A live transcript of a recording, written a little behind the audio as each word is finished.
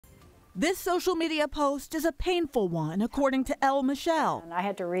This social media post is a painful one, according to Elle Michelle. And I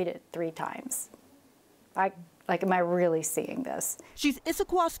had to read it 3 times. Am I really seeing this? She's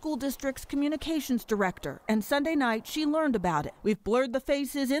Issaquah School District's communications director, and Sunday night she learned about it. We've blurred the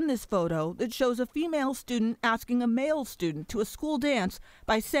faces in this photo that shows a female student asking a male student to a school dance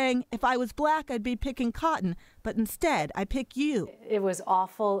by saying, "If I was black, I'd be picking cotton, but instead I pick you." It was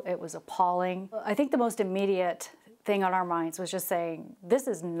awful. It was appalling. I think the most immediate thing on our minds was just saying, this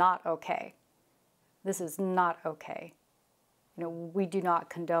is not okay. This is not okay. We do not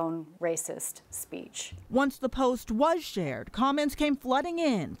condone racist speech. Once the post was shared, comments came flooding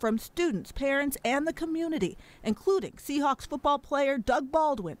in from students, parents, and the community, including Seahawks football player Doug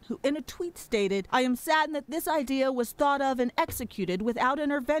Baldwin, who in a tweet stated, "I am saddened that this idea was thought of and executed without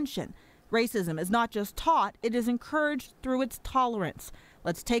intervention. Racism is not just taught, it is encouraged through its tolerance.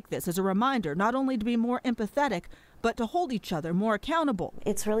 Let's take this as a reminder not only to be more empathetic, but to hold each other more accountable."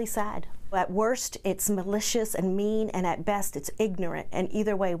 It's really sad. At worst, it's malicious and mean, and at best, it's ignorant. And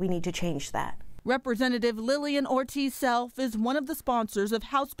either way, we need to change that. Representative Lillian Ortiz Self is one of the sponsors of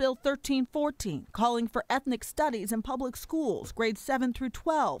House Bill 1314, calling for ethnic studies in public schools, grades 7 through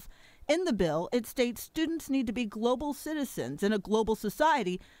 12. In the bill, it states students need to be global citizens in a global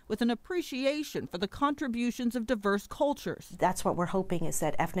society with an appreciation for the contributions of diverse cultures. That's what we're hoping, is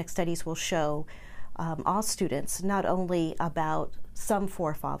that ethnic studies will show all students not only about some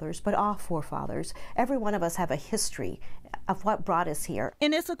forefathers, but all forefathers. Every one of us have a history of what brought us here.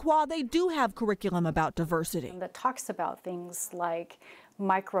 In Issaquah, they do have curriculum about diversity. That talks about things like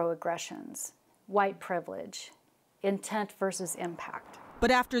microaggressions, white privilege, intent versus impact. But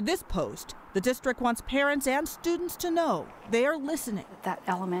after this post, the district wants parents and students to know they are listening. That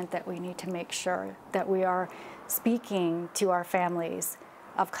element that we need to make sure that we are speaking to our families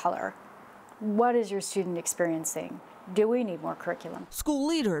of color. What is your student experiencing? Do we need more curriculum? School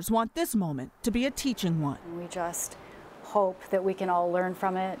leaders want this moment to be a teaching one. We just hope that we can all learn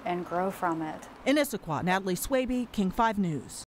from it and grow from it. In Issaquah, Natalie Swaby, King 5 News.